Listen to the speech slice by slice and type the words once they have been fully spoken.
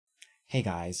Hey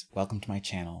guys, welcome to my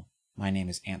channel. My name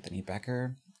is Anthony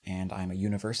Becker, and I'm a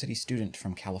university student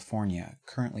from California,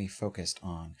 currently focused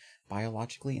on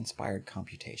biologically inspired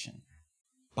computation.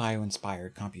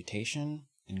 Bio-inspired computation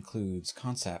includes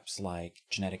concepts like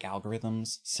genetic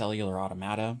algorithms, cellular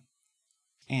automata,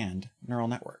 and neural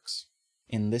networks.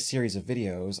 In this series of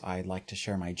videos, I'd like to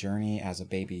share my journey as a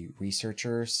baby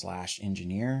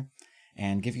researcher/engineer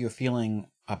and give you a feeling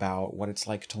about what it's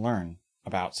like to learn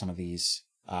about some of these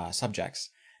subjects,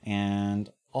 and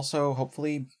also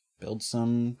hopefully build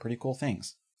some pretty cool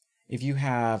things. If you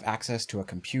have access to a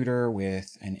computer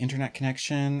with an internet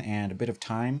connection and a bit of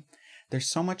time, there's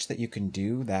so much that you can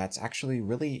do that's actually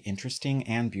really interesting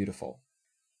and beautiful.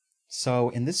 So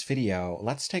in this video,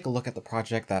 let's take a look at the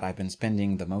project that I've been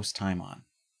spending the most time on.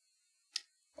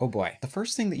 Oh boy, the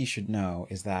first thing that you should know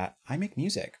is that I make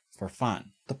music for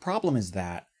fun. The problem is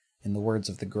that, in the words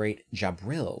of the great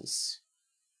Jabrils,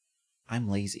 I'm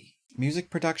lazy. Music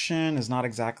production is not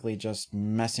exactly just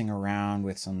messing around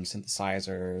with some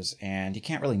synthesizers, and you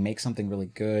can't really make something really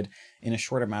good in a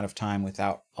short amount of time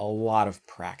without a lot of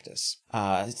practice.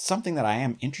 It's something that I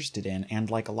am interested in,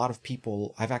 and like a lot of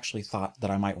people, I've actually thought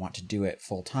that I might want to do it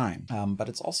full time. But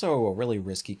it's also a really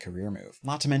risky career move.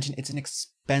 Not to mention, it's an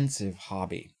expensive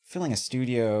hobby. Filling a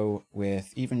studio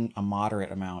with even a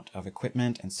moderate amount of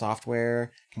equipment and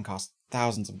software can cost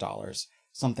thousands of dollars.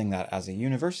 Something that, as a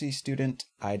university student,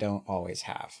 I don't always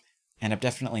have. And I'm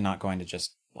definitely not going to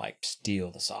just,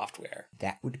 steal the software.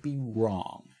 That would be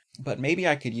wrong. But maybe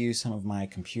I could use some of my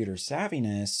computer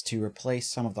savviness to replace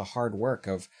some of the hard work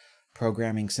of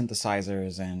programming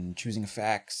synthesizers and choosing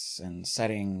effects and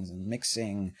settings and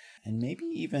mixing, and maybe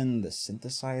even the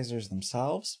synthesizers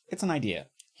themselves. It's an idea.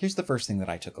 Here's the first thing that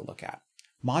I took a look at.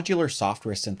 Modular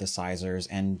software synthesizers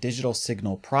and digital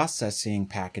signal processing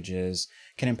packages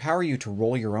can empower you to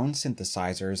roll your own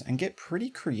synthesizers and get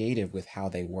pretty creative with how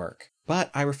they work.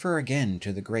 But I refer again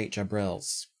to the great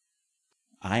Jabrils.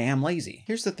 I am lazy.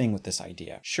 Here's the thing with this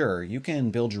idea. Sure, you can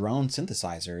build your own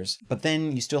synthesizers, but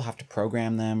then you still have to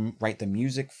program them, write the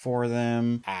music for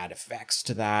them, add effects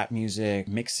to that music,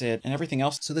 mix it, and everything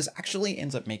else. So this actually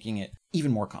ends up making it even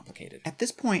more complicated. At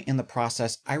this point in the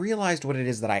process, I realized what it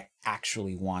is that I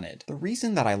actually wanted. The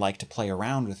reason that I like to play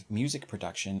around with music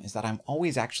production is that I'm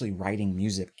always actually writing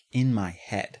music in my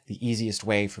head. The easiest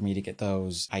way for me to get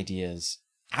those ideas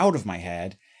out of my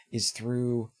head is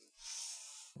through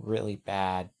really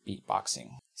bad beatboxing.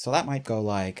 So that might go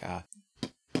like,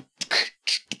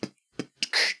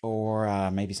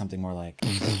 or maybe something more like,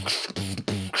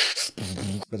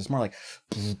 but it's more like.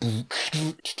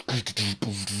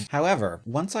 However,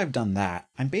 once I've done that,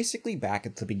 I'm basically back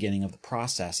at the beginning of the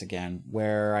process again,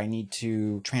 where I need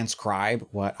to transcribe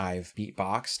what I've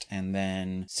beatboxed and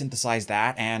then synthesize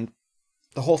that and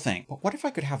the whole thing. But what if I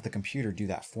could have the computer do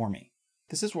that for me?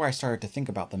 This is where I started to think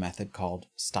about the method called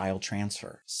style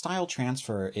transfer. Style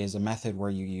transfer is a method where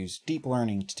you use deep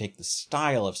learning to take the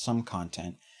style of some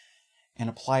content and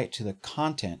apply it to the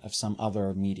content of some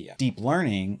other media. Deep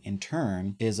learning, in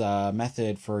turn, is a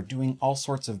method for doing all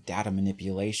sorts of data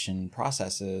manipulation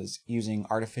processes using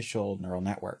artificial neural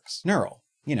networks. Neural,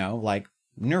 like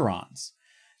neurons.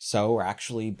 So we're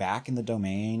actually back in the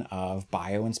domain of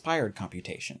bio-inspired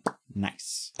computation.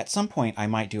 Nice. At some point, I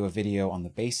might do a video on the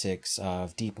basics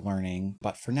of deep learning,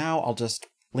 but for now, I'll just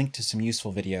link to some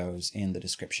useful videos in the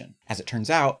description. As it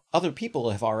turns out, other people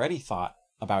have already thought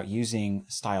about using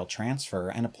style transfer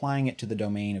and applying it to the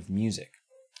domain of music.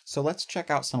 So let's check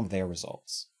out some of their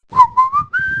results.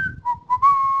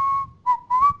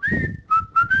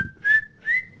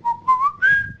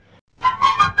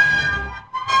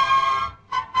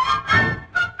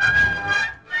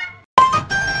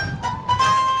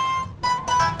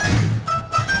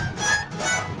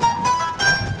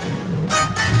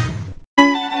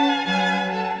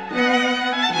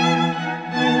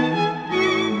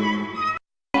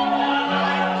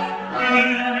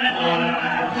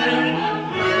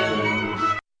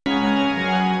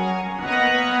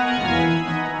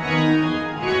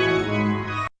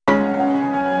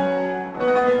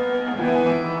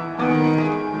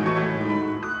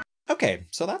 Okay,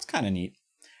 so that's kind of neat,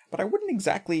 but I wouldn't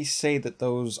exactly say that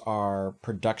those are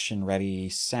production-ready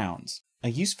sounds. A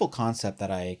useful concept that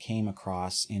I came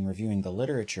across in reviewing the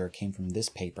literature came from this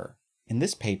paper. In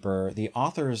this paper, the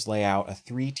authors lay out a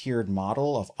three-tiered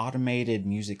model of automated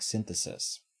music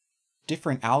synthesis.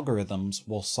 Different algorithms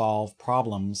will solve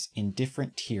problems in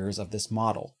different tiers of this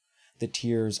model. The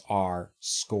tiers are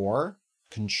score,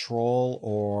 control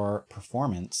or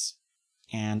performance,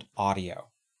 and audio.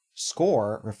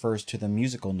 Score refers to the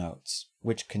musical notes,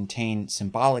 which contain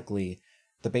symbolically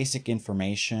the basic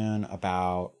information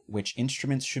about which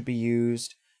instruments should be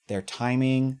used, their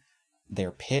timing,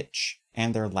 their pitch,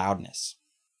 and their loudness.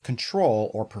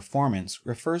 Control, or performance,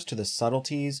 refers to the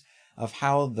subtleties of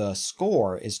how the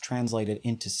score is translated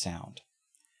into sound.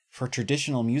 For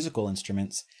traditional musical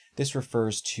instruments, this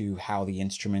refers to how the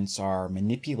instruments are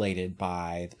manipulated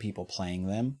by the people playing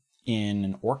them. In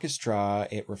an orchestra,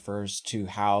 it refers to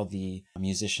how the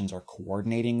musicians are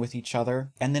coordinating with each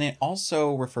other. And then it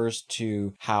also refers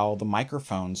to how the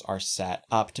microphones are set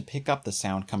up to pick up the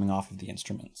sound coming off of the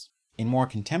instruments. In more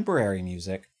contemporary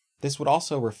music, this would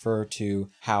also refer to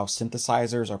how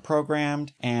synthesizers are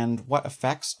programmed and what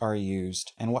effects are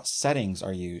used and what settings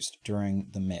are used during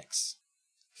the mix.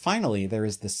 Finally, there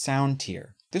is the sound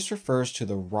tier. This refers to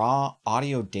the raw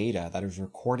audio data that is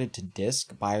recorded to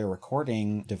disk by a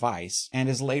recording device and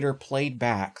is later played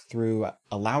back through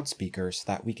a loudspeaker so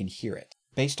that we can hear it.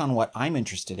 Based on what I'm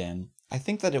interested in, I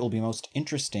think that it will be most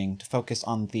interesting to focus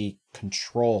on the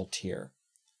control tier.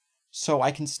 So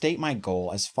I can state my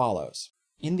goal as follows.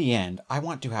 In the end, I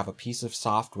want to have a piece of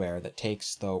software that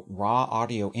takes the raw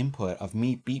audio input of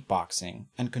me beatboxing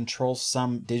and controls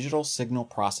some digital signal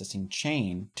processing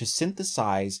chain to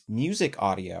synthesize music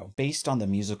audio based on the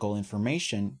musical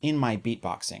information in my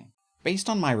beatboxing. Based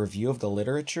on my review of the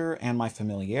literature and my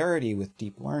familiarity with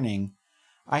deep learning,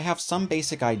 I have some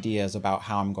basic ideas about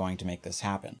how I'm going to make this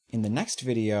happen. In the next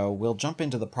video, we'll jump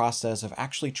into the process of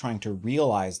actually trying to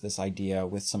realize this idea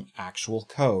with some actual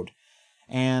code.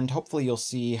 And hopefully you'll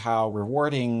see how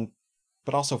rewarding,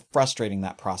 but also frustrating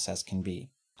that process can be.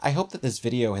 I hope that this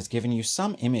video has given you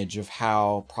some image of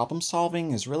how problem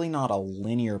solving is really not a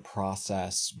linear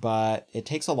process, but it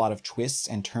takes a lot of twists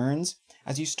and turns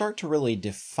as you start to really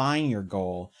define your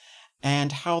goal,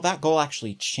 and how that goal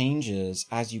actually changes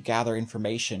as you gather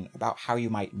information about how you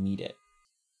might meet it.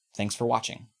 Thanks for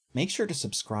watching. Make sure to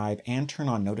subscribe and turn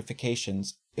on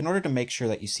notifications in order to make sure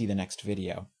that you see the next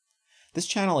video. This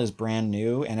channel is brand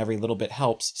new and every little bit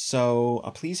helps, so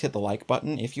please hit the like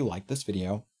button if you like this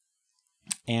video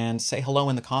and say hello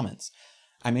in the comments.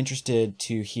 I'm interested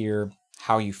to hear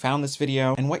how you found this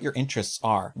video and what your interests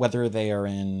are, whether they are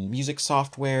in music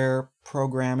software,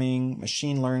 programming,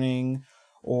 machine learning,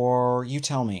 or you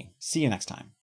tell me. See you next time.